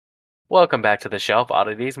Welcome back to the Shelf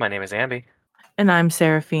Oddities. My name is Amby. And I'm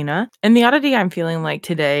Serafina. And the oddity I'm feeling like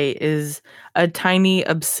today is a tiny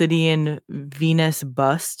obsidian Venus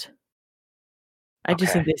bust. I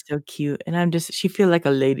just think Okay, they're so cute. And she feel like a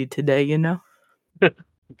lady today, you know? good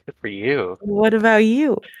for you. What about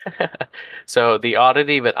you? So the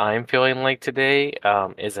oddity that I'm feeling like today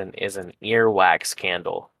is an earwax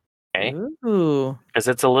candle. Okay, Ooh. because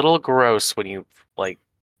it's a little gross when you like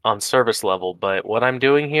on service level. But what I'm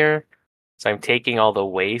doing here is I'm taking all the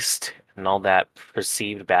waste and all that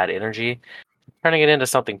perceived bad energy, turning it into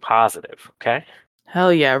something positive. Okay,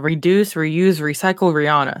 Hell yeah. Reduce, reuse, recycle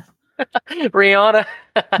Rihanna. Rihanna.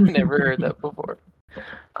 I never heard that before.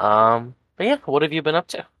 But yeah, what have you been up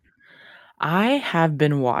to? I have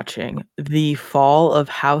been watching The Fall of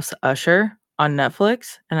House Usher on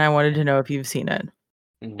Netflix, and I wanted to know if you've seen it.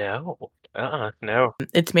 No, no.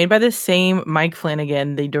 It's made by the same Mike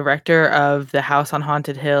Flanagan, the director of The House on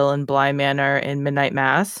Haunted Hill and Bly Manor and Midnight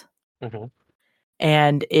Mass. hmm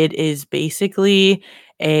And it is basically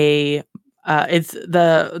a it's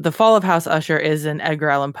the Fall of House Usher is an Edgar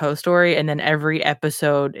Allan Poe story, and then every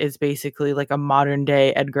episode is basically like a modern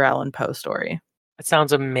day Edgar Allan Poe story. It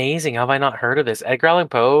sounds amazing. How have I not heard of this? Edgar Allan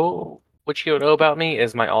Poe, which you know about me,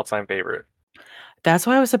 is my all-time favorite. That's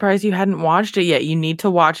why I was surprised you hadn't watched it yet. You need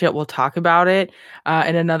to watch it. We'll talk about it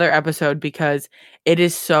in another episode because it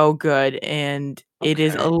is so good and it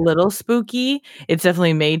is a Okay, little spooky. It's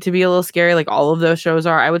definitely made to be a little scary, like all of those shows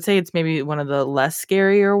are. I would say it's maybe one of the less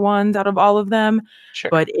scarier ones out of all of them,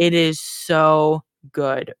 sure. but it is so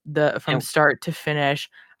good. The from And start to finish,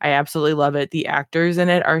 I absolutely love it. The actors in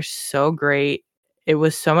it are so great. It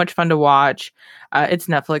was so much fun to watch. It's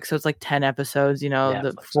Netflix, so it's like 10 episodes, the Netflix,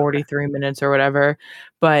 okay. 43 minutes or whatever.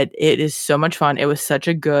 But it is so much fun. It was such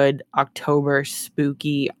a good October,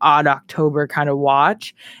 spooky, odd October kind of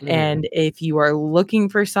watch. hmm And if you are looking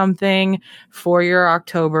for something for your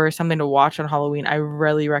October, something to watch on Halloween, I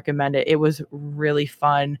really recommend it. It was really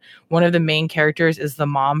fun. One of the main characters is the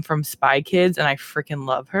mom from Spy Kids, and I freaking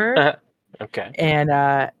love her. Okay.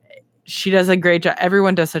 And she does a great job.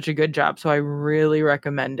 Everyone does such a good job. So I really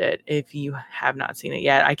recommend it if you have not seen it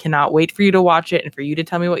yet. I cannot wait for you to watch it and for you to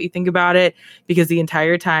tell me what you think about it because the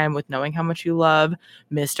entire time, with knowing how much you love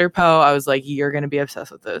Mr. Poe, I was like, you're going to be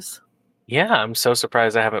obsessed with this. Yeah, I'm so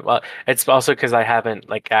surprised I haven't. Well, it's also because I haven't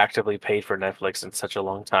like actively paid for Netflix in such a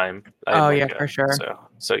long time. I'm Oh, like, yeah, for sure.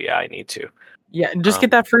 so yeah, I need to. Yeah, just Um,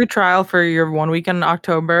 get that free trial for your 1 week in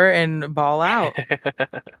October and ball out.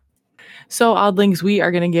 So, Oddlings, we are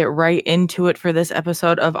going to get right into it for this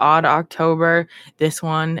episode of Odd October. This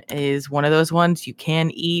one is one of those ones you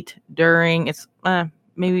can eat during. It's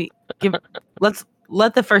maybe give. Let's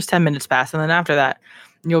let the first 10 minutes pass, and then after that,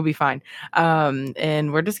 you'll be fine.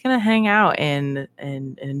 And we're just gonna hang out and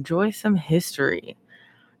enjoy some history.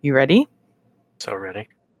 You ready? so ready.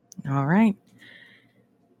 All right.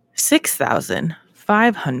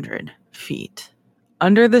 6,500 feet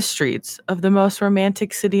under the streets of the most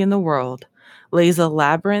romantic city in the world lays a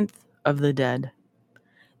labyrinth of the dead.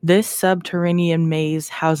 This subterranean maze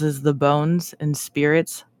houses the bones and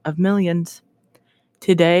spirits of millions.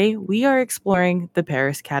 Today, we are exploring the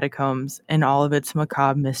Paris Catacombs and all of its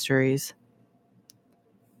macabre mysteries.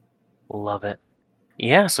 Love it.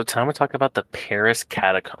 Yeah, so time to talk about the Paris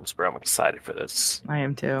Catacombs, bro. I'm excited for this. I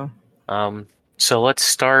am too. Um, so let's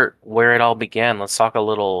start where it all began. Let's talk a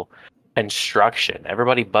little construction.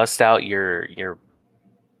 Everybody bust out your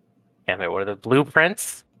damn it, what are the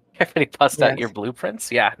blueprints? Everybody bust out your Yes.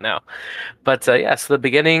 blueprints? Yeah, no. But yeah, so the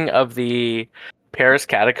beginning of the Paris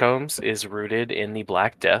Catacombs is rooted in the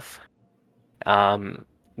Black Death. Um,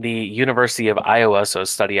 the University of Iowa, so a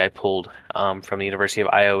study I pulled from the University of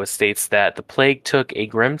Iowa states that the plague took a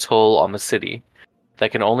grim toll on the city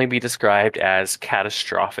that can only be described as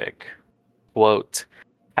catastrophic. Quote,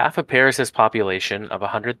 half of Paris's population of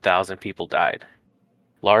 100,000 people died.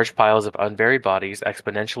 Large piles of unburied bodies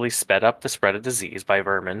exponentially sped up the spread of disease by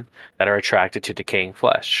vermin that are attracted to decaying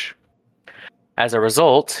flesh. As a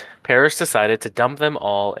result, Paris decided to dump them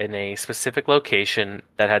all in a specific location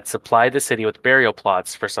that had supplied the city with burial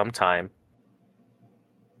plots for some time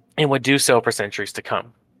and would do so for centuries to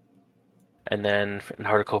come. And then an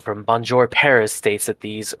article from Bonjour Paris states that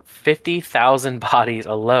these 50,000 bodies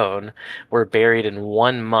alone were buried in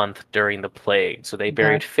 1 month during the plague. So they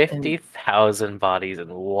buried That and 50,000 bodies in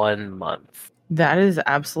 1 month. that is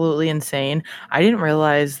absolutely insane. I didn't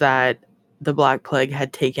realize that the Black Plague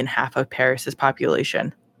had taken half of Paris's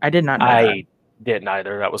population. I did not know that. I didn't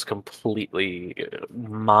either. That was completely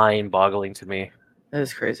mind-boggling to me. That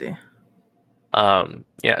is crazy.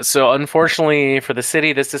 Yeah, so unfortunately for the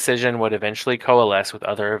city, this decision would eventually coalesce with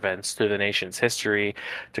other events through the nation's history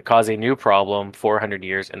to cause a new problem 400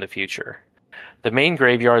 years in the future. The main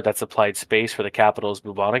graveyard that supplied space for the capital's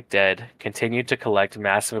bubonic dead continued to collect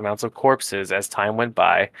massive amounts of corpses as time went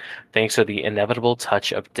by, thanks to the inevitable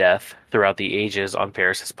touch of death throughout the ages on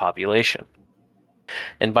Paris's population.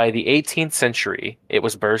 And by the 18th century, it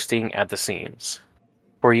was bursting at the seams.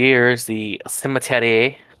 For years, the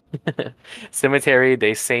Cimetière Cemetery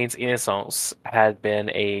des Saints Innocents had been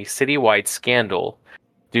a citywide scandal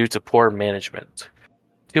due to poor management.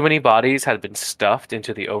 Too many bodies had been stuffed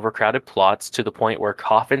into the overcrowded plots to the point where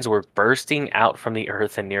coffins were bursting out from the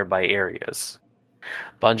earth in nearby areas.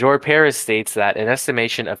 Bonjour Paris states that an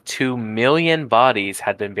estimation of 2 million bodies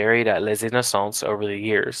had been buried at Les Innocents over the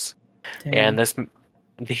years. And Damn. this,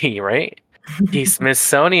 right? The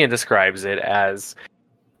Smithsonian describes it as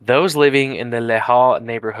those living in the Le Hall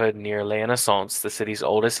neighborhood near Les Innocents, the city's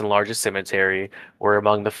oldest and largest cemetery, were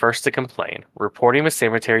among the first to complain, reporting the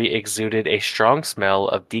cemetery exuded a strong smell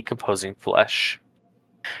of decomposing flesh.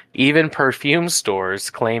 Even perfume stores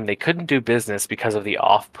claimed they couldn't do business because of the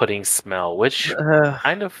off-putting smell, which Ugh.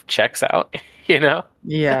 kind of checks out, you know?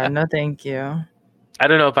 Yeah, no thank you. I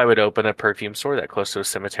don't know if I would open a perfume store that close to a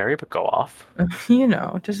cemetery, but go off.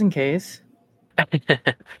 Just in case.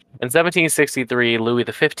 In 1763, Louis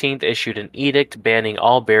XV issued an edict banning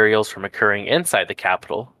all burials from occurring inside the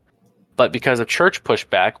capital. But because of church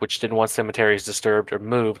pushback, which didn't want cemeteries disturbed or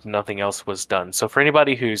moved, nothing else was done. So for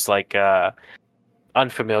anybody who's like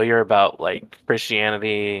unfamiliar about like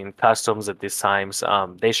Christianity and customs at these times,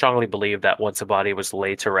 they strongly believed that once a body was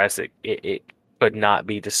laid to rest, it could not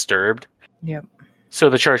be disturbed. Yep. So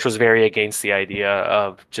the church was very against the idea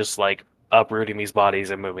of just like uprooting these bodies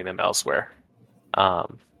and moving them elsewhere.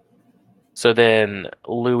 Um, so then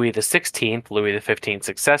Louis XVI, Louis XV's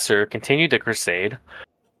successor, continued the crusade,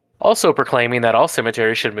 also proclaiming that all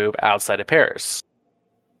cemeteries should move outside of Paris.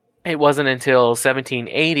 It wasn't until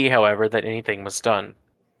 1780, however, that anything was done.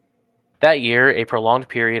 That year, a prolonged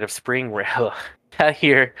period of spring rain. That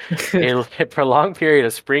year, a prolonged period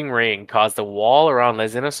of spring rain caused the wall around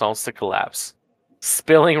Les Innocents to collapse,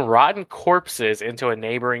 spilling rotten corpses into a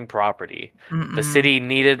neighboring property. The Mm-mm. city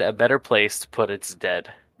needed a better place to put its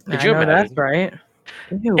dead. Could I you know that's imagine? right.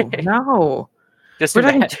 Ew, no. Just We're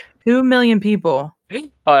talking imagine. 2 million people.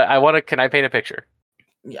 I want to. Can I paint a picture?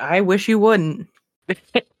 I wish you wouldn't.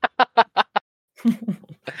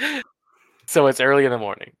 So it's early in the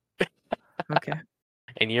morning, Okay.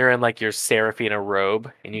 and you're in like your Seraphina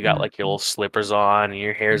robe, and you got like your Mm-hmm. little slippers on, and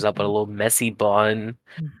your hair's up in a little messy bun.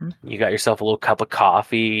 Mm-hmm. You got yourself a little cup of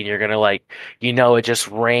coffee, and you're gonna like, it just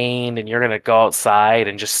rained, and you're gonna go outside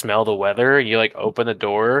and just smell the weather. And you like open the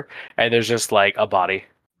door, and there's just like a body.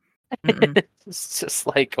 Mm-mm. It's just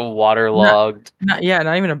like a Not, waterlogged. not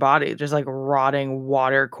even a body, just like rotting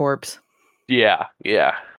water corpse. Yeah,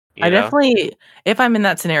 yeah. I You know? definitely, if I'm in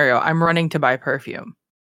that scenario, I'm running to buy perfume.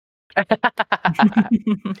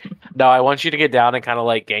 No, I want you to get down and kind of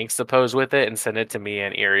like gangsta pose with it and send it to me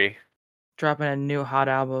and Erie. Dropping a new hot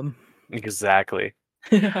album. Exactly.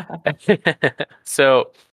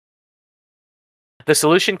 So the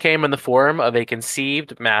solution came in the form of a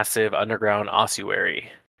conceived massive underground ossuary.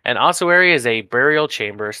 An ossuary is a burial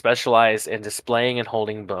chamber specialized in displaying and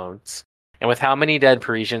holding bones. And with how many dead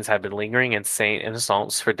Parisians had been lingering in Saint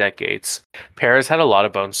Innocence for decades, Paris had a lot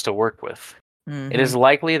of bones to work with. It Mm-hmm. is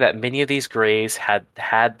likely that many of these graves had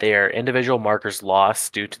had their individual markers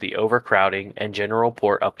lost due to the overcrowding and general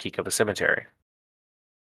poor upkeep of the cemetery.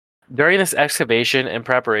 During this excavation and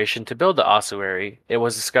preparation to build the ossuary, it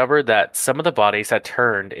was discovered that some of the bodies had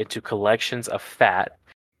turned into collections of fat,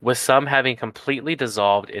 with some having completely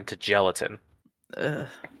dissolved into gelatin. Ugh.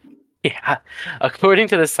 Yeah, according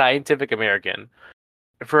to the Scientific American,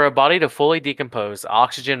 for a body to fully decompose,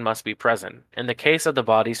 oxygen must be present. In the case of the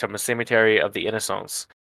bodies from the cemetery of the Innocents,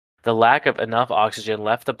 the lack of enough oxygen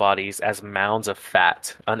left the bodies as mounds of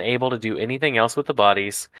fat, unable to do anything else with the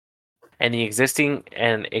bodies, and existing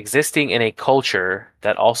in a culture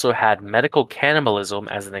that also had medical cannibalism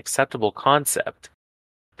as an acceptable concept.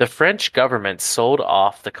 The French government sold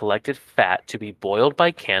off the collected fat to be boiled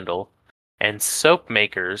by candle, and soap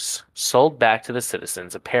makers sold back to the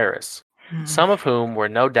citizens of Paris, some of whom were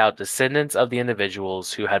no doubt descendants of the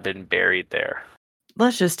individuals who had been buried there.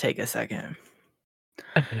 Let's just take a second.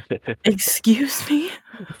 Excuse me?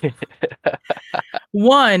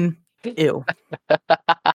 One, ew.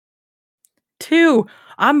 Two,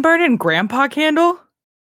 I'm burning grandpa candle?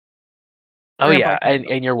 Oh Grandpa yeah,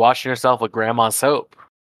 candle. and you're washing yourself with grandma's soap.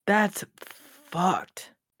 That's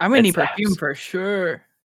fucked. I'm gonna need It's perfume for sure.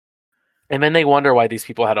 And then they wonder why these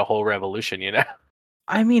people had a whole revolution, you know?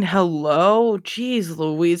 I mean, hello? Jeez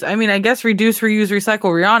Louise. I mean, I guess reduce, reuse,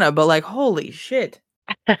 recycle Rihanna, but like, holy shit.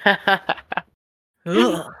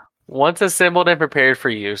 Ugh. Once assembled and prepared for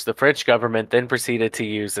use, the French government then proceeded to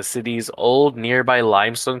use the city's old nearby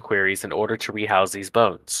limestone quarries in order to rehouse these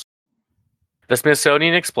bones. The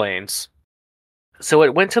Smithsonian explains, so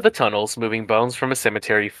it went to the tunnels, moving bones from a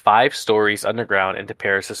cemetery 5 stories underground into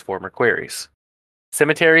Paris's former quarries.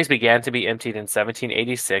 Cemeteries began to be emptied in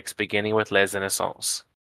 1786, beginning with Les Innocents.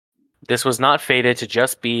 This was not fated to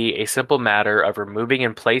just be a simple matter of removing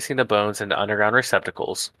and placing the bones into underground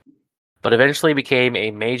receptacles, but eventually became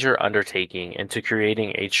a major undertaking into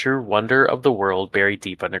creating a true wonder of the world buried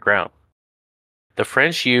deep underground. The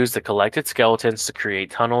French used the collected skeletons to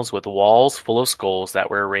create tunnels with walls full of skulls that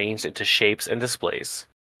were arranged into shapes and displays.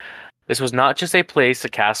 This was not just a place to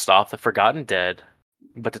cast off the forgotten dead,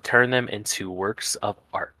 but to turn them into works of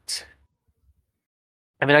art.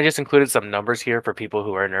 I mean, I just included some numbers here for people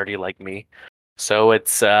who are nerdy like me. So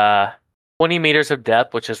it's 20 meters of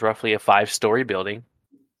depth, which is roughly a 5-story building.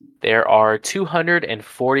 There are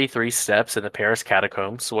 243 steps in the Paris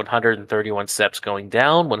Catacombs, 131 steps going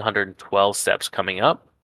down, 112 steps coming up.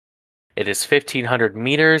 It is 1,500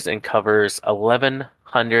 meters and covers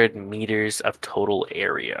 1,100 meters of total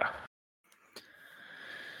area.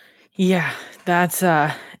 Yeah, that's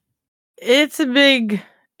it's a big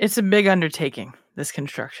undertaking, this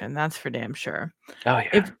construction. That's for damn sure. Oh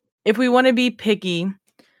yeah. If we want to be picky,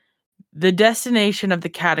 the destination of the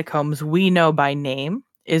catacombs we know by name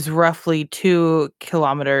is roughly 2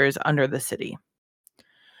 kilometers under the city.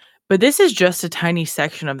 But this is just a tiny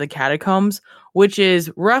section of the catacombs, which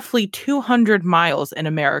is roughly 200 miles in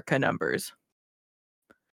America numbers.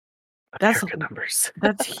 American numbers.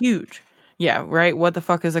 That's huge. Yeah, right? What the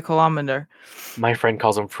fuck is a kilometer? My friend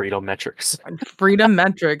calls them freedom metrics. Freedom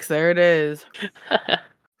metrics. There it is.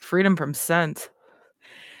 Freedom from cents.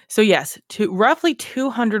 So yes, roughly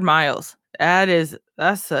 200 miles.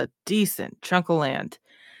 That's a decent chunk of land.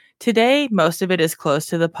 Today, most of it is closed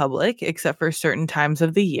to the public, except for certain times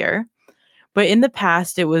of the year. But in the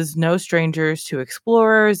past, it was no strangers to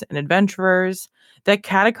explorers and adventurers. The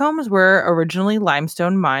catacombs were originally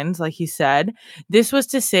limestone mines, like he said. This was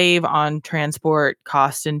to save on transport,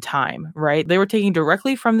 cost, and time, right? They were taking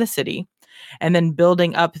directly from the city and then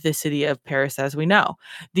building up the city of Paris as we know.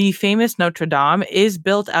 The famous Notre Dame is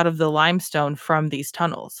built out of the limestone from these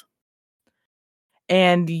tunnels.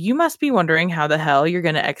 And you must be wondering how the hell you're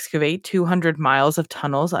going to excavate 200 miles of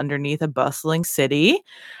tunnels underneath a bustling city.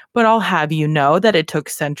 But I'll have you know that it took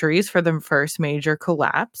centuries for the first major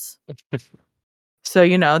collapse. So,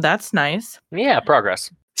 that's nice. Yeah,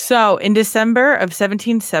 progress. So, in December of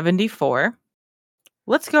 1774,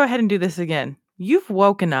 let's go ahead and do this again. You've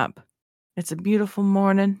woken up. It's a beautiful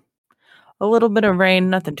morning. A little bit of rain,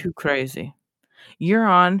 nothing too crazy. You're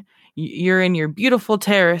in your beautiful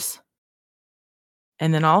terrace.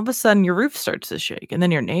 And then all of a sudden your roof starts to shake. And then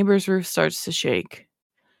your neighbor's roof starts to shake.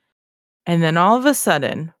 And then all of a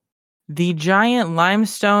sudden, the giant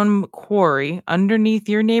limestone quarry underneath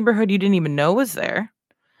your neighborhood you didn't even know was there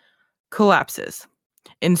collapses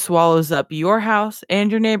and swallows up your house and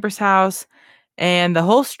your neighbor's house and the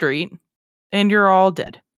whole street, and you're all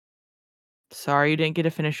dead. Sorry you didn't get to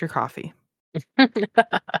finish your coffee.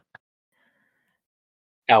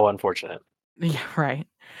 How unfortunate. Yeah, right.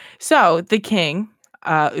 So the King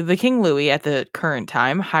Louis at the current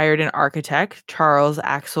time hired an architect, Charles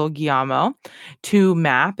Axel Guillaume, to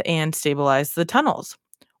map and stabilize the tunnels.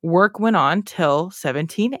 Work went on till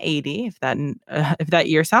 1780. If that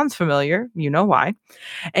year sounds familiar, you know why.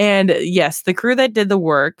 And yes, the crew that did the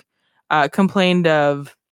work complained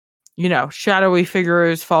of, shadowy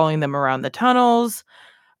figures following them around the tunnels.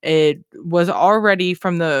 It was already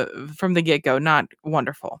from the get-go not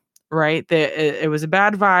wonderful. Right? It was a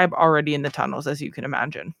bad vibe already in the tunnels, as you can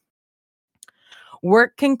imagine.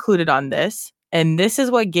 Work concluded on this, and this is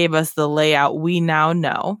what gave us the layout we now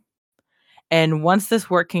know. And once this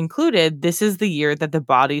work concluded, this is the year that the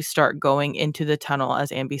bodies start going into the tunnel, as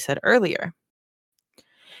Ambi said earlier.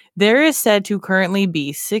 There is said to currently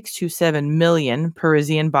be 6 to 7 million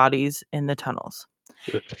Parisian bodies in the tunnels.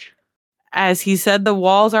 As he said, the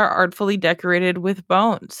walls are artfully decorated with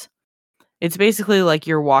bones. It's basically like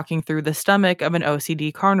you're walking through the stomach of an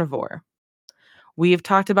OCD carnivore. We have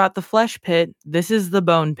talked about the flesh pit. This is the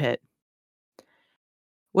bone pit.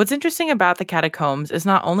 What's interesting about the catacombs is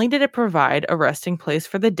not only did it provide a resting place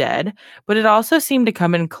for the dead, but it also seemed to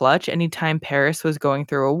come in clutch anytime Paris was going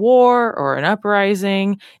through a war or an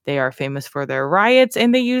uprising. They are famous for their riots,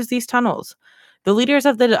 and they use these tunnels. The leaders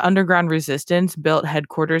of the underground resistance built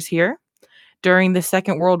headquarters here. During the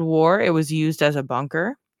Second World War, it was used as a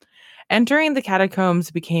bunker. Entering the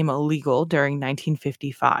catacombs became illegal during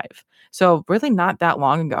 1955. So, really, not that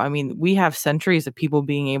long ago. I mean, we have centuries of people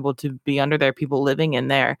being able to be under there, people living in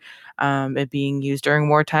there, it being used during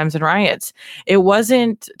war times and riots. It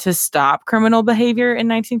wasn't to stop criminal behavior in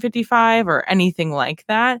 1955 or anything like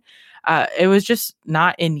that. It was just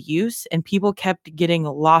not in use, and people kept getting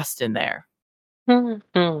lost in there.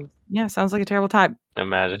 Yeah, sounds like a terrible time.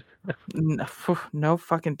 Imagine. No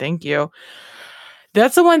fucking thank you.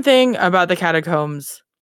 That's the one thing about the catacombs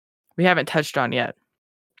we haven't touched on yet.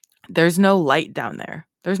 There's no light down there.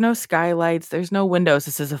 There's no skylights. There's no windows.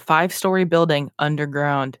 This is a 5-story building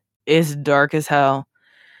underground. It's dark as hell.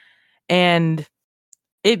 And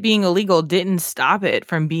it being illegal didn't stop it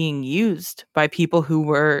from being used by people who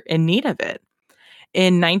were in need of it.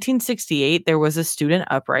 In 1968, there was a student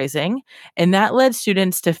uprising, and that led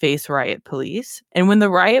students to face riot police. And when the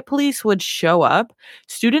riot police would show up,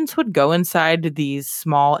 students would go inside these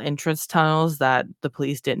small entrance tunnels that the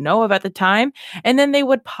police didn't know of at the time, and then they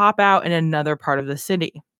would pop out in another part of the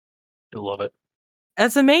city. I love it.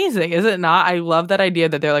 That's amazing, is it not? I love that idea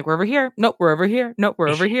that they're like, we're over here. Nope, we're over here. Nope, we're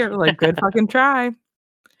over here. Like, good fucking try.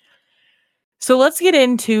 So let's get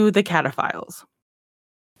into the cataphiles.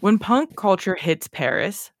 When punk culture hits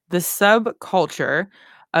Paris, the subculture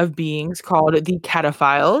of beings called the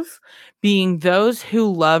cataphiles, being those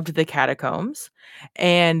who loved the catacombs.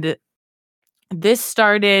 And this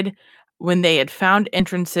started when they had found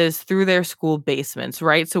entrances through their school basements,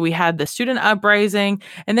 right? So we had the student uprising,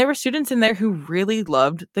 and there were students in there who really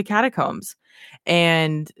loved the catacombs.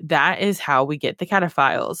 And that is how we get the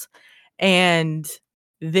cataphiles. And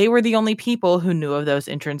they were the only people who knew of those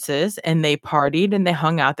entrances, and they partied and they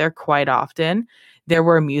hung out there quite often. There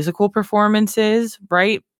were musical performances,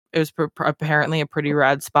 right? It was apparently a pretty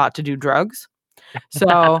rad spot to do drugs.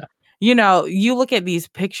 So, you look at these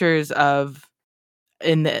pictures of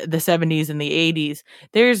in the 70s and the 80s,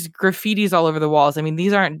 there's graffitis all over the walls. I mean,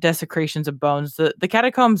 these aren't desecrations of bones. The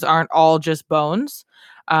catacombs aren't all just bones.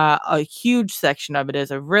 A huge section of it is,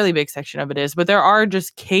 a really big section of it is, but there are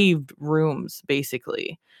just caved rooms,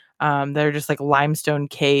 basically. They're just like limestone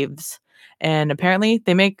caves. And apparently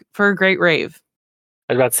they make for a great rave.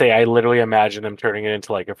 I was about to say, I literally imagine them turning it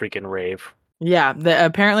into like a freaking rave. Yeah,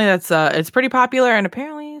 apparently that's it's pretty popular, and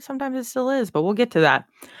apparently sometimes it still is, but we'll get to that.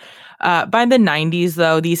 By the 90s,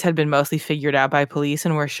 though, these had been mostly figured out by police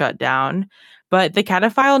and were shut down. But the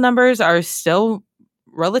cataphile numbers are still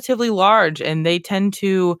relatively large, and they tend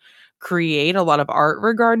to create a lot of art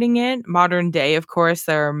regarding it. Modern day, of course,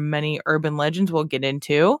 there are many urban legends we'll get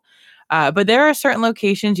into. But there are certain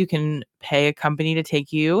locations you can pay a company to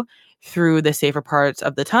take you through the safer parts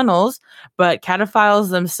of the tunnels, but cataphiles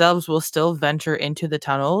themselves will still venture into the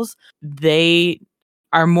tunnels. They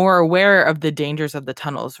are more aware of the dangers of the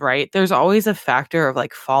tunnels, right? There's always a factor of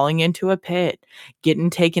like falling into a pit, getting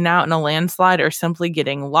taken out in a landslide, or simply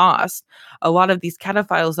getting lost. A lot of these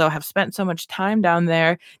cataphiles, though, have spent so much time down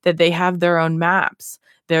there that they have their own maps.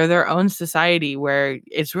 They're their own society where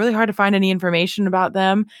it's really hard to find any information about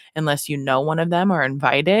them unless you know one of them or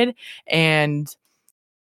invited. And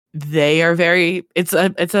they are very it's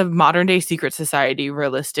a modern day secret society.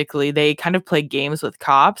 Realistically, they kind of play games with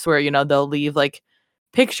cops where they'll leave like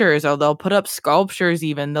pictures, or they'll put up sculptures.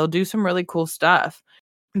 Even they'll do some really cool stuff.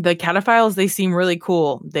 The cataphiles, they seem really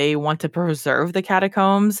cool. They want to preserve the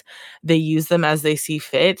catacombs. They use them as they see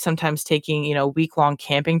fit, sometimes taking week-long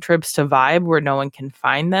camping trips to vibe where no one can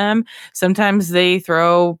find them. Sometimes they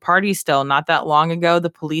throw parties. Still, not that long ago, the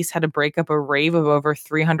police had to break up a rave of over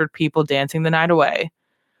 300 people dancing the night away.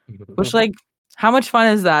 Which, like, how much fun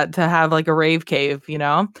is that to have like a rave cave,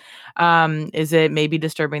 Is it maybe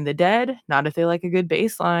disturbing the dead? Not if they like a good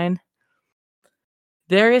bass line.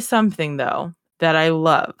 There is something, though, that I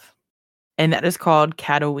love, and that is called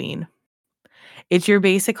Catoween. It's your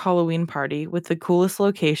basic Halloween party with the coolest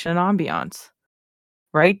location and ambiance,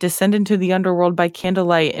 right? Descend into the underworld by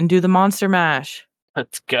candlelight and do the monster mash.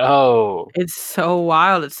 Let's go. It's so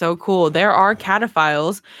wild. It's so cool. There are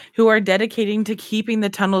cataphiles who are dedicating to keeping the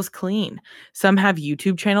tunnels clean. Some have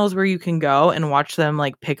YouTube channels where you can go and watch them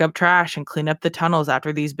like pick up trash and clean up the tunnels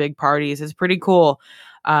after these big parties. It's pretty cool.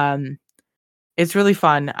 It's really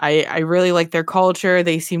fun. I really like their culture.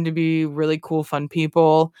 They seem to be really cool, fun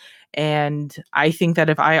people. And I think that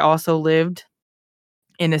if I also lived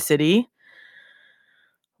in a city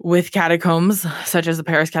with catacombs, such as the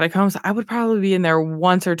Paris Catacombs, I would probably be in there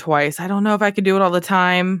once or twice. I don't know if I could do it all the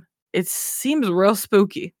time. It seems real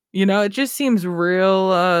spooky. It just seems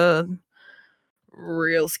real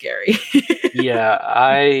scary. Yeah,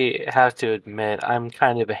 I have to admit, I'm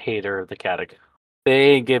kind of a hater of the catacombs.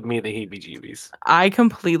 They give me the heebie-jeebies. I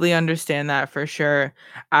completely understand that for sure.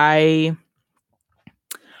 I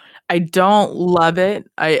I don't love it.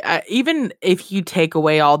 I even if you take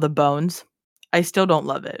away all the bones, I still don't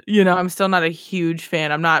love it. I'm still not a huge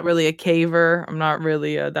fan. I'm not really a caver. I'm not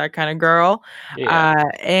really that kind of girl. Yeah.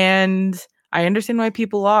 And I understand why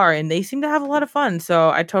people are, and they seem to have a lot of fun. So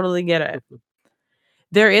I totally get it.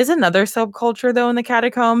 There is another subculture, though, in the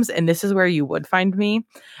catacombs, and this is where you would find me.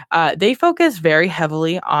 They focus very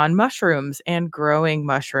heavily on mushrooms and growing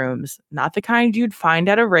mushrooms, not the kind you'd find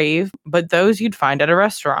at a rave, but those you'd find at a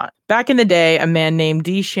restaurant. Back in the day, a man named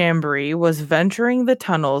D. Chambry was venturing the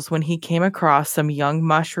tunnels when he came across some young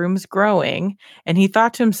mushrooms growing, and he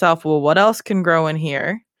thought to himself, well, what else can grow in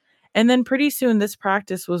here? And then pretty soon, this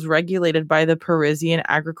practice was regulated by the Parisian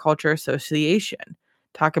Agriculture Association.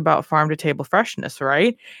 Talk about farm to table freshness,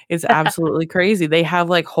 right? It's absolutely crazy. They have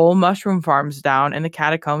like whole mushroom farms down in the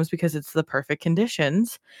catacombs because it's the perfect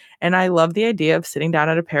conditions. And I love the idea of sitting down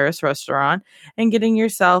at a Paris restaurant and getting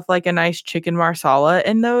yourself like a nice chicken marsala,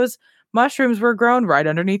 and those mushrooms were grown right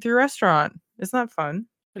underneath your restaurant. Isn't that fun?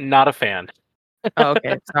 Not a fan. Oh,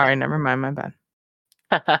 okay. Sorry, never mind. My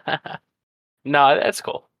bad. No, that's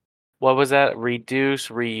cool. What was that? Reduce,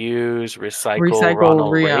 reuse, recycle, Recycle,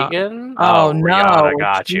 Ronald Reagan? oh Oh, Rihanna, no,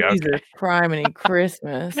 got you. Jesus, Okay. criminy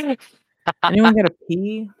Christmas. Anyone got a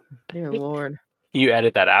pee? Dear Lord. You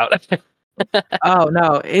edit that out. Oh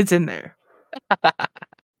no, it's in there.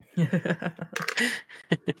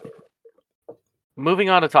 Moving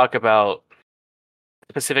on to talk about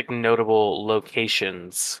specific notable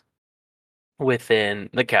locations within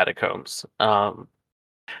the catacombs.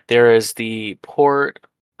 There is the Port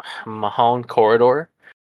Mahon corridor,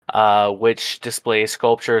 which displays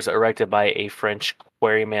sculptures erected by a French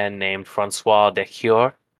quarryman named Francois de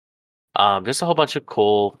Cure. Just a whole bunch of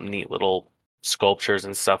cool, neat little sculptures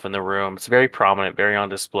and stuff in the room. It's very prominent, very on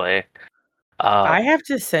display. I have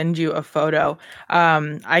to send you a photo.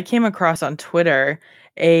 I came across on Twitter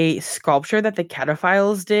a sculpture that the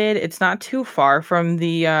Cataphiles did. It's not too far from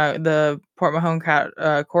the Port Mahon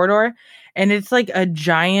corridor, and it's like a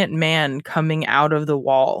giant man coming out of the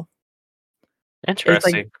wall. It's like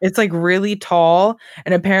Interesting. it's like really tall,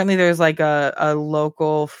 and apparently there's like a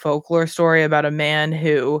local folklore story about a man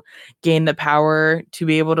who gained the power to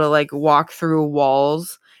be able to like walk through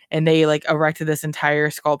walls, and they like erected this entire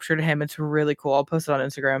sculpture to him. It's really cool. I'll post it on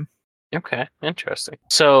Instagram. Okay, interesting.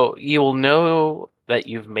 So you will know that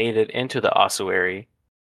you've made it into the ossuary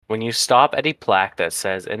when you stop at a plaque that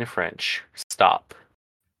says in French, "Stop.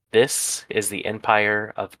 This is the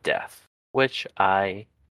Empire of Death," which I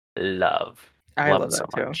love. I Love love it so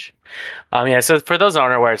that too. much. Yeah, so for those that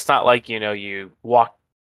aren't aware, it's not like, you walk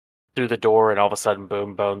through the door and all of a sudden,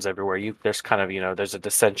 boom, bones everywhere. There's kind of, there's a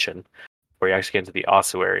dissension where you actually get into the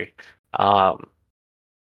ossuary. Um,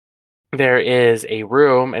 there is a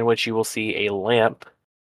room in which you will see a lamp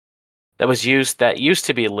that used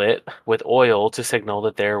to be lit with oil to signal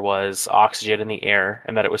that there was oxygen in the air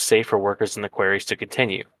and that it was safe for workers in the quarries to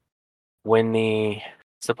continue. When the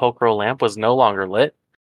sepulchral lamp was no longer lit,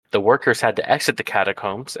 the workers had to exit the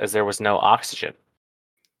catacombs as there was no oxygen.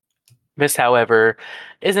 This, however,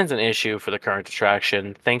 isn't an issue for the current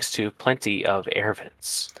attraction thanks to plenty of air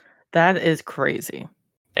vents. That is crazy.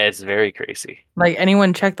 It's very crazy. Like,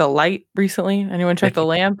 anyone check the light recently? Anyone check the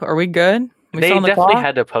lamp? Are we good? We still They on the definitely clock?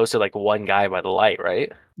 had to post it like one guy by the light,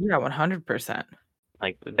 right? Yeah, 100%.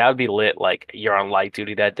 Like that would be lit. Like you're on light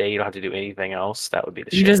duty that day. You don't have to do anything else. That would be the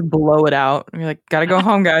You shit. just blow it out. You're like, gotta go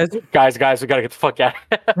home, guys. Guys, we gotta get the fuck out.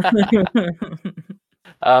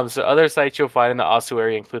 So other sites you'll find in the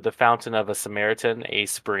ossuary include the Fountain of a Samaritan, a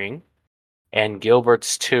spring, and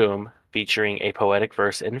Gilbert's tomb, featuring a poetic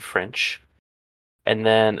verse in French. And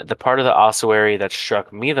then the part of the ossuary that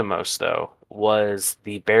struck me the most, though, was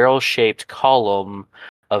the barrel-shaped column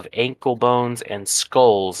of ankle bones and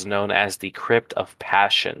skulls known as the Crypt of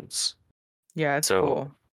Passions. Yeah, it's So,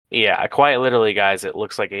 cool. yeah, quite literally, guys, it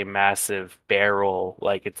looks like a massive barrel,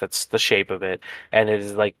 like that's the shape of it, and it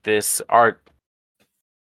is like this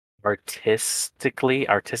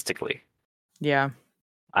artistically. Yeah.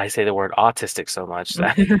 I say the word autistic so much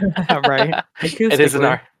that Right. it is an Acoustically.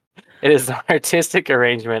 art. It is an artistic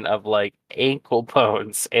arrangement of like ankle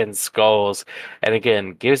bones and skulls, and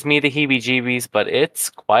again, gives me the heebie-jeebies, but it's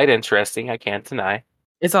quite interesting. I can't deny.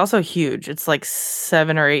 It's also huge. It's like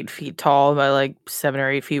 7 or 8 feet tall by like 7 or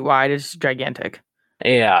 8 feet wide. It's gigantic.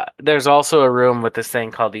 Yeah, there's also a room with this thing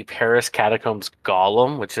called the Paris Catacombs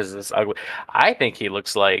Golem, which is this ugly. I think he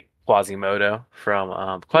looks like Quasimodo from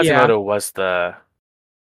Yeah. Quasimodo was the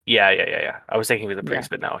Yeah. I was thinking he was a Yeah. priest,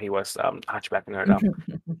 but no, he was Hunchback of Notre Dame.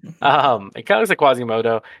 It kind of looks like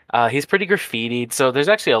Quasimodo. He's pretty graffitied. So there's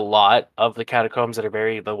actually a lot of the catacombs that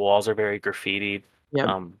are the walls are very graffitied. Yep.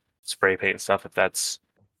 Spray paint and stuff if that's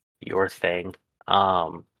your thing.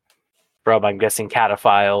 Um, from I'm guessing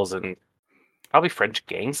cataphiles and probably French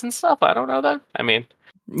gangs and stuff. I don't know that. I mean,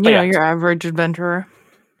 but yeah, Your average adventurer.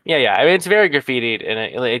 yeah. I mean, it's very graffitied, and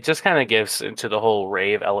it just kind of gives into the whole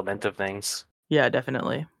rave element of things. Yeah,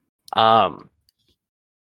 definitely. Um,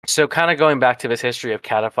 so kind of going back to this history of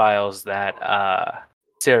cataphiles that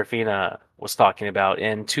Serafina was talking about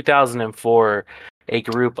in 2004. A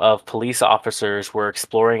group of police officers were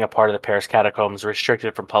exploring a part of the Paris catacombs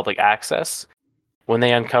restricted from public access when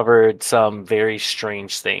they uncovered some very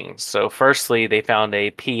strange things. So, firstly, they found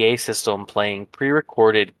a PA system playing pre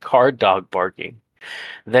recorded guard dog barking.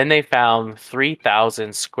 Then they found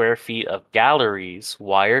 3,000 square feet of galleries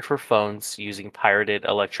wired for phones using pirated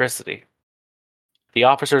electricity. The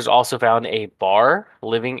officers also found a bar,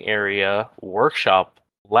 living area, workshop,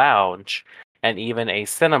 lounge, and even a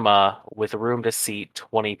cinema with room to seat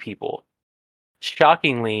 20 people.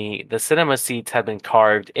 Shockingly, the cinema seats had been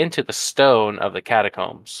carved into the stone of the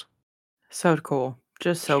catacombs. So cool.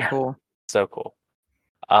 Just so Yeah, cool. so cool.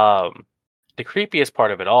 Um, the creepiest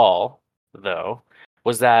part of it all, though,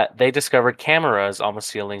 was that they discovered cameras on the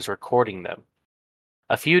ceilings recording them.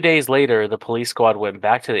 A few days later, the police squad went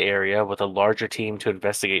back to the area with a larger team to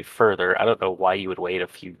investigate further. I don't know why you would wait a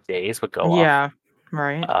few days, but go off. Yeah.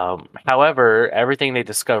 Right. However, everything they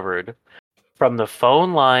discovered, from the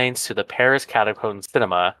phone lines to the Paris Catacombs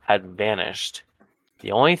cinema, had vanished.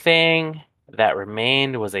 The only thing that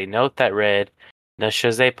remained was a note that read, "Ne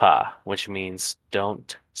cherchez pas," which means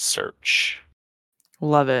 "don't search."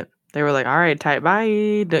 Love it. They were like, all right, tight, bye.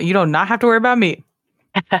 You don't not have to worry about me.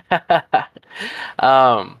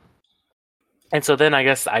 um, and so then I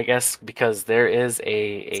guess because there is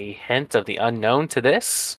a hint of the unknown to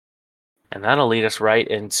this, and that'll lead us right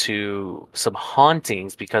into some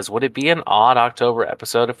hauntings. Because would it be an odd October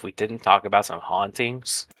episode if we didn't talk about some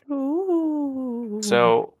hauntings? Ooh.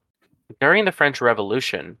 So during the French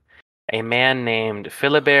Revolution, a man named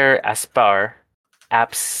Philibert Abser,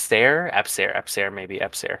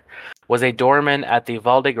 was a doorman at the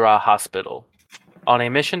Val de Gras hospital. On a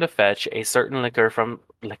mission to fetch a certain liqueur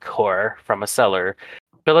from a cellar,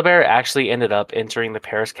 Philibert actually ended up entering the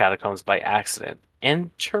Paris catacombs by accident.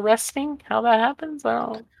 Interesting how that happens. I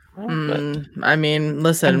don't know, but I mean,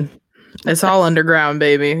 listen, it's all underground,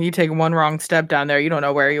 baby. You take one wrong step down there, you don't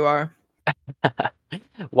know where you are.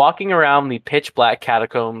 walking around the pitch black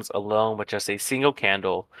catacombs alone with just a single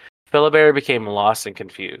candle, Philibert became lost and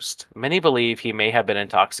confused. Many believe he may have been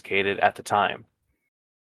intoxicated at the time.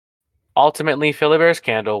 Ultimately, Philibert's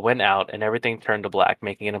candle went out and everything turned to black,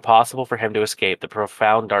 making it impossible for him to escape the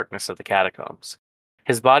profound darkness of the catacombs.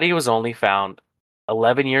 His body was only found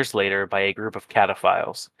 11 years later by a group of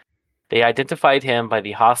cataphiles. They identified him by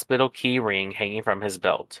the hospital key ring hanging from his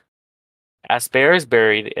belt. Asper is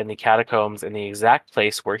buried in the catacombs in the exact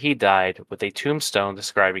place where he died, with a tombstone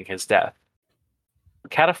describing his death.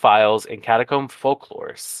 Cataphiles and catacomb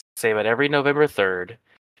folklore say that every November 3rd,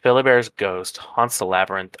 Philibert's ghost haunts the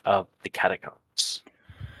labyrinth of the catacombs.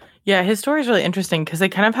 Yeah, his story is really interesting because they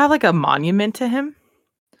kind of have like a monument to him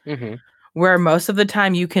Mm-hmm. where most of the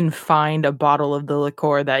time you can find a bottle of the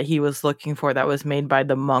liqueur that he was looking for that was made by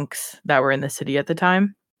the monks that were in the city at the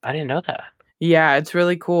time. I didn't know that. Yeah, it's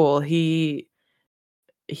really cool. He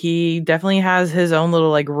definitely has his own little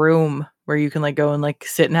like room where you can like go and like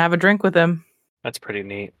sit and have a drink with him. That's pretty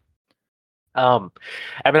neat. Um,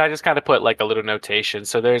 I mean, I just kind of put like a little notation.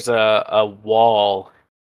 So there's a wall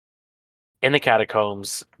in the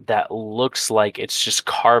catacombs that looks like it's just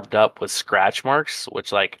carved up with scratch marks,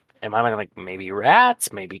 which like, am I like maybe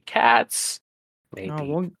rats, maybe cats, Oh,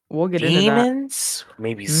 maybe we'll get into that. demons,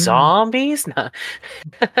 maybe Mm, zombies?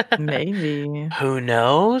 maybe. Who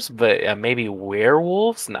knows? But maybe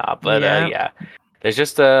werewolves? Nah, but Yeah. yeah. There's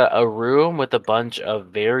just a room with a bunch of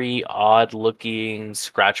very odd looking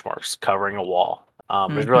scratch marks covering a wall.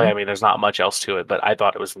 There's really, Hmm. I mean, there's not much else to it, but I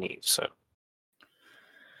thought it was neat. So,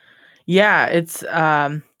 Yeah, it's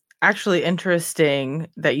actually interesting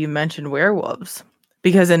that you mentioned werewolves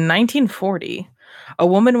because in 1940, a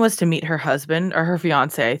woman was to meet her husband or her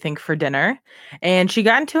fiance, I think, for dinner, and she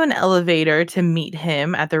got into an elevator to meet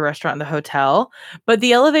him at the restaurant in the hotel, but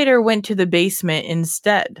the elevator went to the basement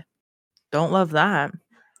instead. Don't love that.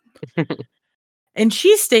 And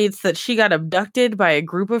she states that she got abducted by a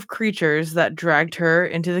group of creatures that dragged her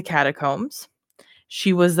into the catacombs.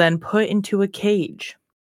 She was then put into a cage.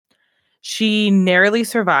 She narrowly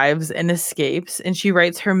survives and escapes, and she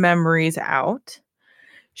writes her memories out.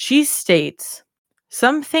 She states,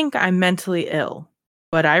 "Some think I'm mentally ill,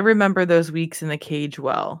 but I remember those weeks in the cage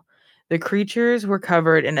well. The creatures were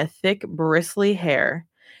covered in a thick, bristly hair.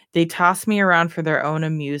 They tossed me around for their own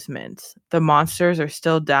amusement. The monsters are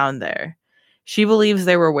still down there." She believes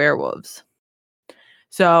they were werewolves.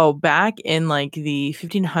 So back in like the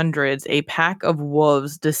 1500s, a pack of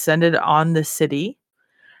wolves descended on the city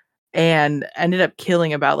and ended up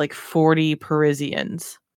killing about like 40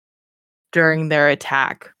 Parisians during their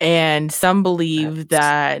attack. And some believe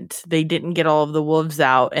that they didn't get all of the wolves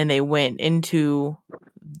out and they went into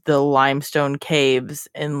the limestone caves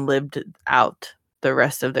and lived out the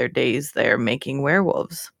rest of their days there making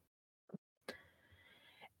werewolves.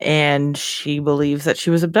 And she believes that she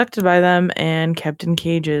was abducted by them and kept in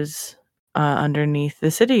cages underneath the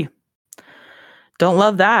city. Don't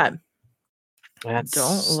love that.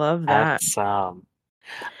 Don't love that.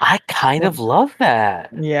 I kind of love that.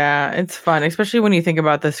 Yeah, it's fun, especially when you think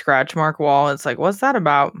about the scratch mark wall. It's like, what's that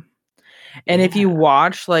about? And if you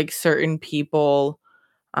watch like certain people,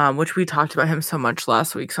 which we talked about him so much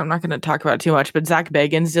last week, so I'm not going to talk about it too much, but Zach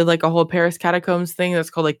Bagans did like a whole Paris Catacombs thing that's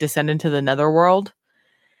called like Descend into the Netherworld.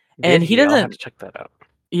 And he I'll have doesn't. to check that out.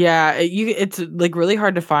 Yeah, it's like really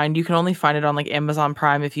hard to find. You can only find it on like Amazon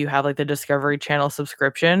Prime if you have like the Discovery Channel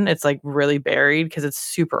subscription. It's like really buried because it's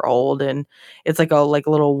super old and it's like a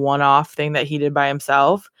little one-off thing that he did by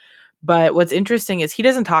himself. But what's interesting is he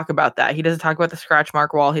doesn't talk about that. He doesn't talk about the scratch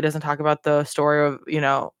mark wall. He doesn't talk about the story of,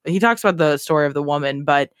 he talks about the story of the woman,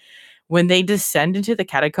 but when they descend into the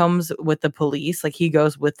catacombs with the police, like he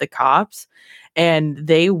goes with the cops and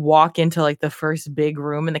they walk into like the first big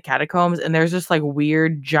room in the catacombs and there's just like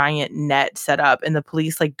weird giant net set up and the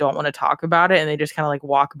police like don't want to talk about it and they just kind of like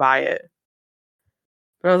walk by it.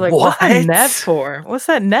 But I was like, what's that net for? What's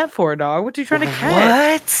that net for, dog? What are you trying to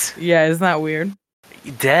catch? What? Yeah, isn't that weird?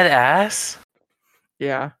 Dead ass?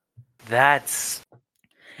 Yeah. That's...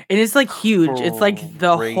 And it's like huge. It's like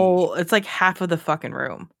the whole, it's like half of the fucking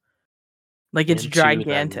room. Like it's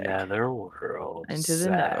gigantic. The netherworld. Into the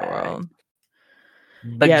netherworld.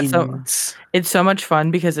 Begins. Yeah, so it's so much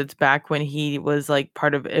fun because it's back when he was like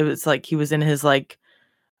part of it. Was like he was in his like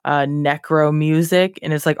necro music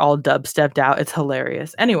and it's like all dubstepped out. It's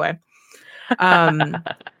hilarious. Anyway,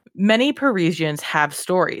 many Parisians have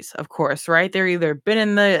stories, of course, right? They're either been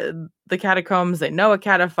in the catacombs, they know a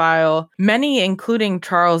cataphile. Many, including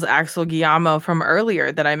Charles Axel Guillemot from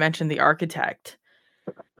earlier that I mentioned, the architect.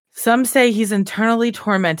 Some say he's internally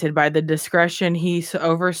tormented by the discretion he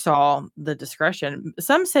oversaw.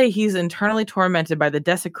 Some say he's internally tormented by the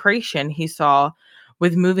desecration he saw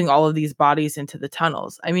with moving all of these bodies into the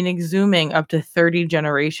tunnels. I mean, exhuming up to 30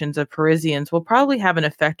 generations of Parisians will probably have an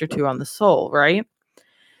effect or two on the soul, right?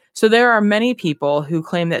 So there are many people who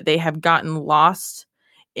claim that they have gotten lost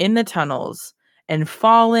in the tunnels and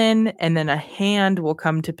fallen, and then a hand will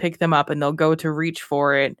come to pick them up and they'll go to reach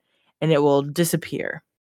for it and it will disappear.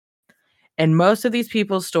 And most of these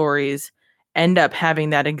people's stories end up having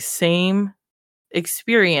that same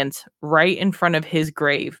experience right in front of his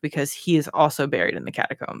grave because he is also buried in the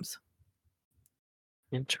catacombs.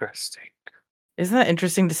 Interesting. Isn't that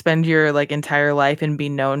interesting to spend your like entire life and be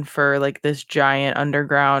known for like this giant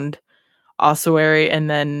underground ossuary and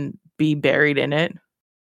then be buried in it?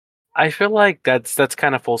 I feel like that's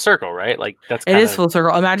kind of full circle, right? Like that's it is full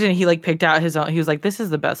circle. Imagine he like picked out his own. He was like, "This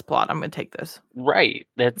is the best plot. I'm gonna take this." Right.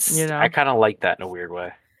 That's I kind of like that in a weird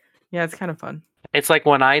way. Yeah, it's kind of fun. It's like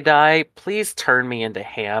when I die, please turn me into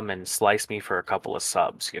ham and slice me for a couple of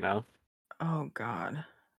subs, you know? Oh God.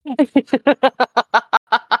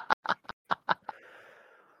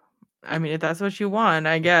 I mean, if that's what you want,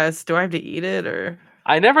 I guess. Do I have to eat it or?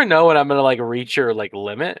 I never know when I'm gonna like reach your like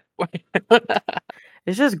limit.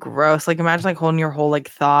 It's just gross. Like imagine like holding your whole like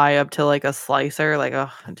thigh up to like a slicer. Like, oh,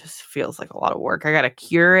 it just feels like a lot of work. I gotta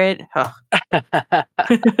cure it.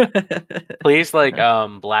 Please like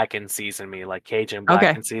black and season me, like Cajun black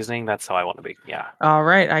and seasoning. That's how I want to be. Yeah. All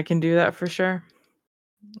right, I can do that for sure.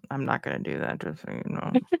 I'm not gonna do that, just so you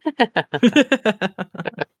know.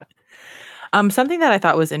 Something that I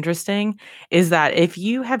thought was interesting is that if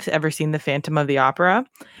you have ever seen the Phantom of the Opera,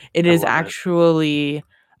 it is actually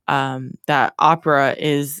that opera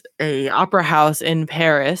is a opera house in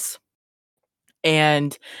Paris.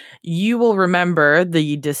 And you will remember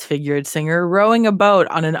the disfigured singer rowing a boat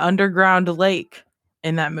on an underground lake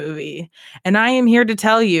in that movie. And I am here to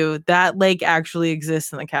tell you that lake actually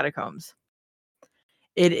exists in the catacombs.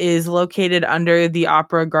 It is located under the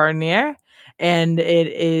Opera Garnier, and it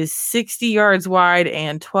is 60 yards wide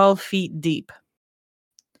and 12 feet deep.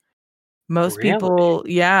 Most people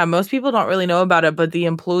don't really know about it, but the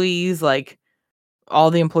employees like all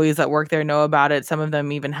the employees that work there know about it. Some of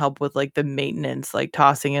them even help with like the maintenance, like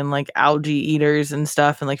tossing in like algae eaters and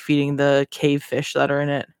stuff and like feeding the cave fish that are in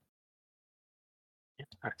it.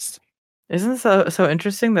 Interesting. Isn't it so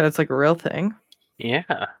interesting that it's like a real thing?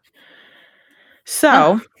 Yeah.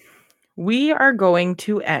 So we are going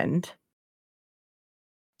to end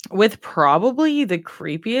with probably the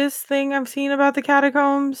creepiest thing I've seen about the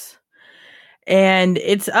catacombs. And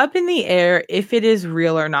it's up in the air if it is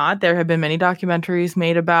real or not. There have been many documentaries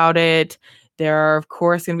made about it. There are, of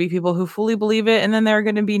course, going to be people who fully believe it, and then there are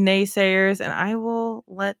going to be naysayers, and I will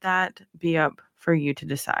let that be up for you to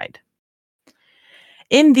decide.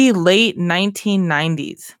 In the late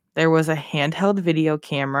 1990s, there was a handheld video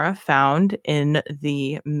camera found in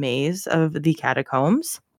the maze of the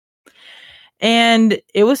catacombs, and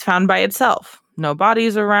it was found by itself. No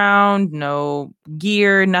bodies around, no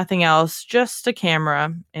gear, nothing else, just a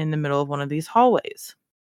camera in the middle of one of these hallways.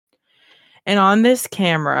 And on this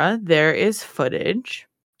camera, there is footage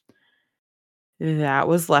that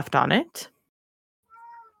was left on it.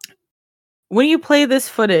 When you play this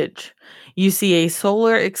footage, you see a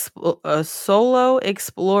solo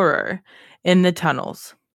explorer in the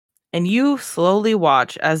tunnels, and you slowly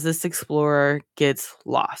watch as this explorer gets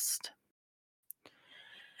lost.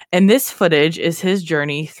 And this footage is his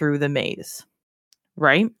journey through the maze,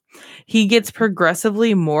 right? He gets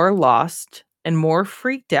progressively more lost and more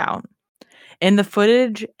freaked out. And the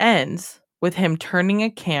footage ends with him turning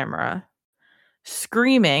a camera,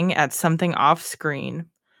 screaming at something off screen,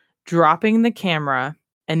 dropping the camera,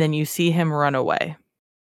 and then you see him run away.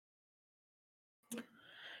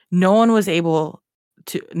 No one was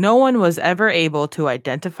ever able to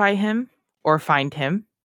identify him or find him.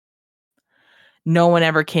 No one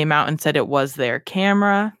ever came out and said it was their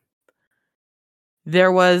camera.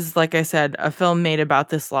 There was, like I said, a film made about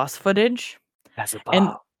this lost footage. As above, And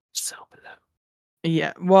so below.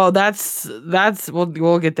 yeah, well, that's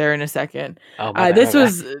we'll get there in a second. Oh, my This bad.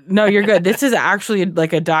 was no, you're good. This is actually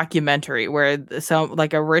like a documentary where some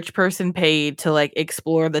like a rich person paid to like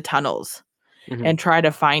explore the tunnels and try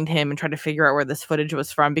to find him and try to figure out where this footage was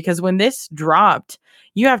from. Because when this dropped,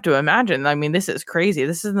 you have to imagine. I mean, this is crazy.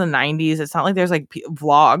 This is in the 90s. It's not like there's like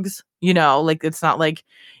vlogs, you know, like it's not like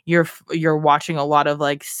you're watching a lot of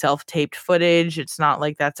like self-taped footage. It's not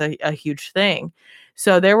like that's a huge thing.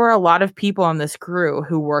 So there were a lot of people on this crew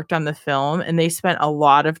who worked on the film, and they spent a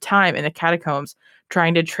lot of time in the catacombs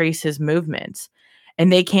trying to trace his movements.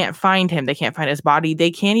 And they can't find him. They can't find his body.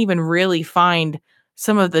 They can't even really find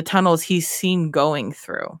some of the tunnels he's seen going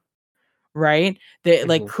through, right? They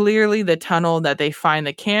like clearly the tunnel that they find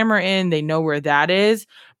the camera in, they know where that is,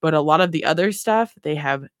 but a lot of the other stuff, they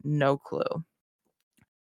have no clue.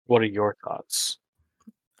 What are your thoughts?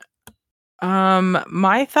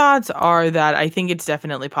 My thoughts are that I think it's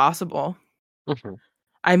definitely possible.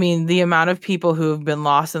 I mean, the amount of people who have been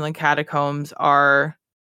lost in the catacombs are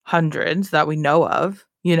hundreds that we know of,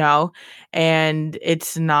 you know, and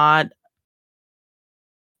it's not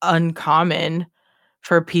uncommon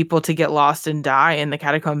for people to get lost and die in the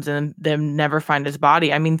catacombs and them never find his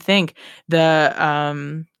body. I mean, think the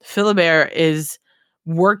Philibert is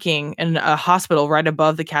working in a hospital right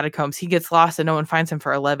above the catacombs. He gets lost and no one finds him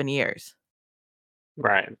for 11 years.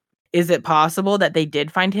 Right. Is it possible that they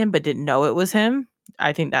did find him but didn't know it was him?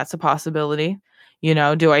 I think that's a possibility. You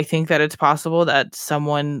know, do I think that it's possible that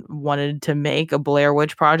someone wanted to make a Blair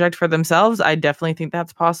Witch Project for themselves? I definitely think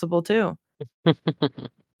that's possible too.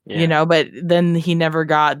 You know, but then he never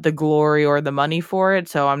got the glory or the money for it,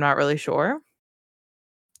 so I'm not really sure.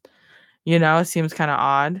 You know, it seems kind of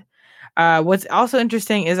odd. What's also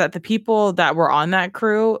interesting is that the people that were on that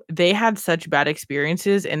crew, they had such bad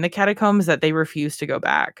experiences in the catacombs that they refused to go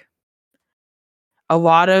back. A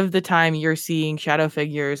lot of the time you're seeing shadow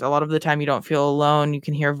figures. A lot of the time you don't feel alone. You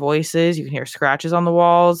can hear voices. You can hear scratches on the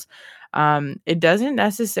walls. It doesn't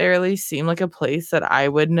necessarily seem like a place that I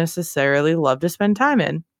would necessarily love to spend time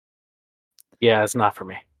in. Yeah, it's not for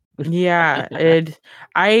me. Yeah,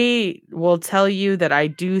 I will tell you that I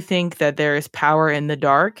do think that there is power in the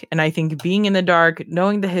dark, and I think being in the dark,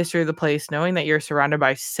 knowing the history of the place, knowing that you're surrounded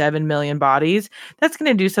by 7 million bodies, that's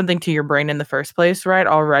going to do something to your brain in the first place, right?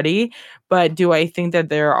 Already. But do I think that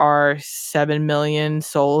there are 7 million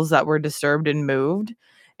souls that were disturbed and moved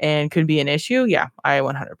and could be an issue? Yeah, I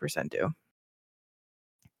 100% do.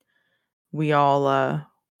 We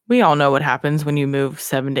all know what happens when you move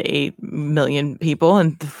 7 to 8 million people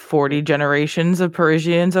and 40 generations of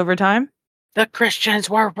Parisians over time. The Christians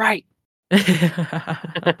were right.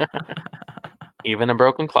 Even a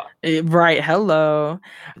broken clock. Right. Hello.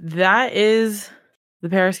 That is the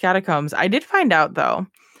Paris Catacombs. I did find out, though,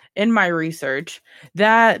 in my research,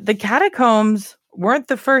 that the catacombs weren't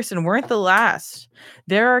the first and weren't the last.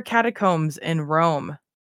 There are catacombs in Rome,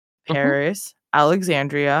 Hmm. Paris,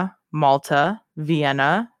 Alexandria, Malta,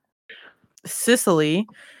 Vienna, Sicily,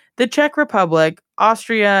 the Czech Republic,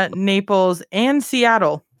 Austria, Naples, and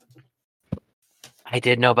Seattle. I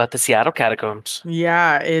did know about the Seattle catacombs.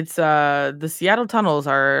 Yeah, it's the Seattle tunnels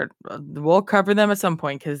are we'll cover them at some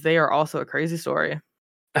point because they are also a crazy story.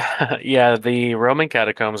 Yeah, the Roman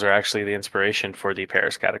catacombs are actually the inspiration for the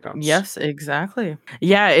Paris catacombs. Yes, exactly.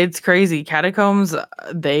 Yeah, it's crazy. Catacombs,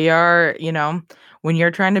 they are, when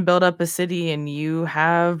you're trying to build up a city and you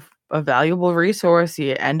have a valuable resource,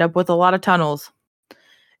 you end up with a lot of tunnels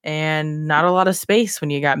and not a lot of space when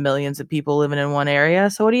you got millions of people living in one area.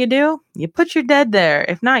 So what do? You put your dead there.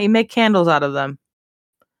 If not, you make candles out of them.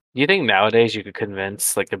 Do you think nowadays you could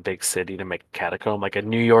convince like a big city to make a catacomb, like a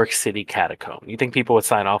New York City catacomb? You think people would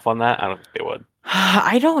sign off on that? I don't think they would.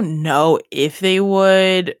 I don't know if they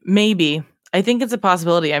would. Maybe. I think it's a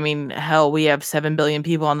possibility. I mean, hell, we have 7 billion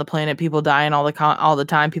people on the planet. People dying all the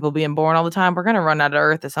time. People being born all the time. We're gonna run out of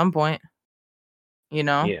Earth at some point. You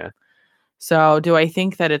know. Yeah. So, do I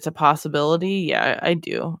think that it's a possibility? Yeah, I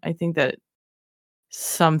do. I think that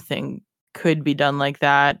something could be done like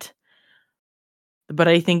that, but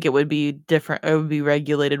I think it would be different. It would be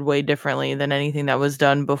regulated way differently than anything that was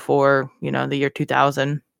done before, the year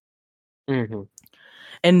 2000. Hmm.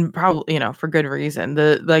 And probably, for good reason.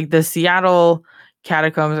 The Seattle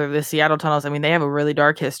catacombs or the Seattle tunnels, I mean, they have a really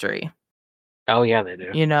dark history. Oh yeah, they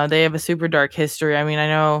do. They have a super dark history. I mean, I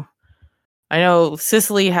know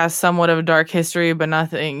Sicily has somewhat of a dark history, but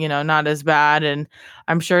nothing, not as bad. And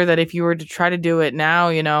I'm sure that if you were to try to do it now,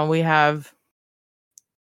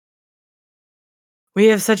 we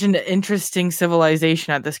have such an interesting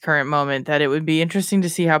civilization at this current moment that it would be interesting to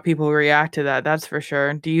see how people react to that. That's for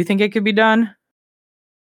sure. Do you think it could be done?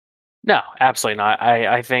 No, absolutely not.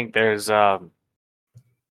 I think there's too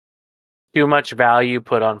much value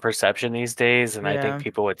put on perception these days, and I think Yeah.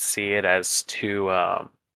 people would see it as too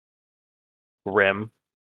grim.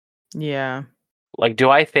 Yeah. Like, do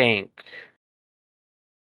I think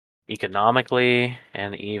economically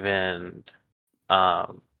and even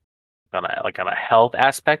um on a health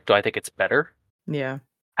aspect, do I think it's better? Yeah.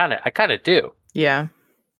 I kind of do. Yeah.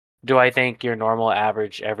 Do I think your normal,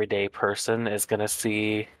 average, everyday person is gonna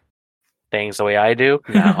see things the way I do?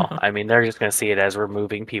 No. I mean, they're just gonna see it as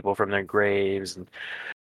removing people from their graves and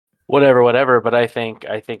whatever, whatever. But I think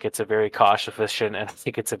it's a very cost efficient, and I just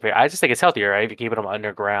think it's healthier, right? If you keep them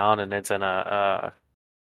underground and it's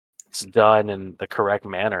done in the correct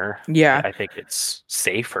manner. Yeah. I think it's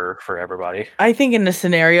safer for everybody. I think in a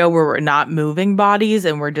scenario where we're not moving bodies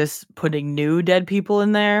and we're just putting new dead people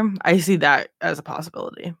in there, I see that as a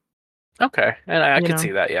possibility. Okay, and I You could know,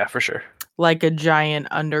 see that. Yeah, for sure. like a giant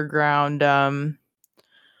underground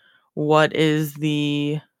what is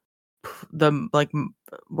the like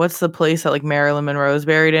what's the place that like Marilyn Monroe's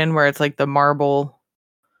buried in where it's like the marble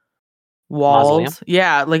Mausoleum. walls?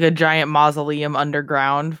 Yeah, like a giant mausoleum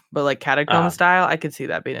underground, but like catacomb Uh, style. I could see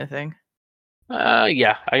that being a thing.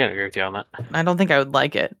 yeah, I can agree with you on that. I don't think I would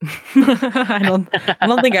like it. I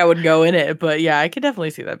don't think I would go in it, but yeah, I could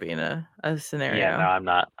definitely see that being a Yeah, no, scenario.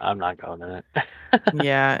 I'm not going in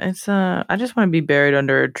Yeah, it's I just want to be buried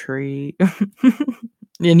under a tree.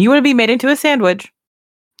 And you want to be made into a sandwich.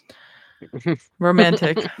 it.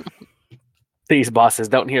 Romantic. These bosses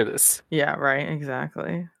don't hear this. Yeah, right,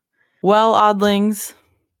 exactly. Well, oddlings,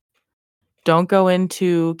 don't go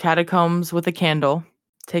into catacombs with a candle.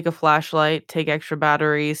 Take a flashlight, take extra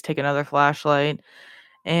batteries, take another flashlight,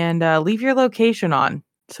 and leave your location on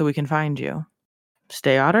so we can find you.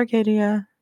 Stay out, Arcadia.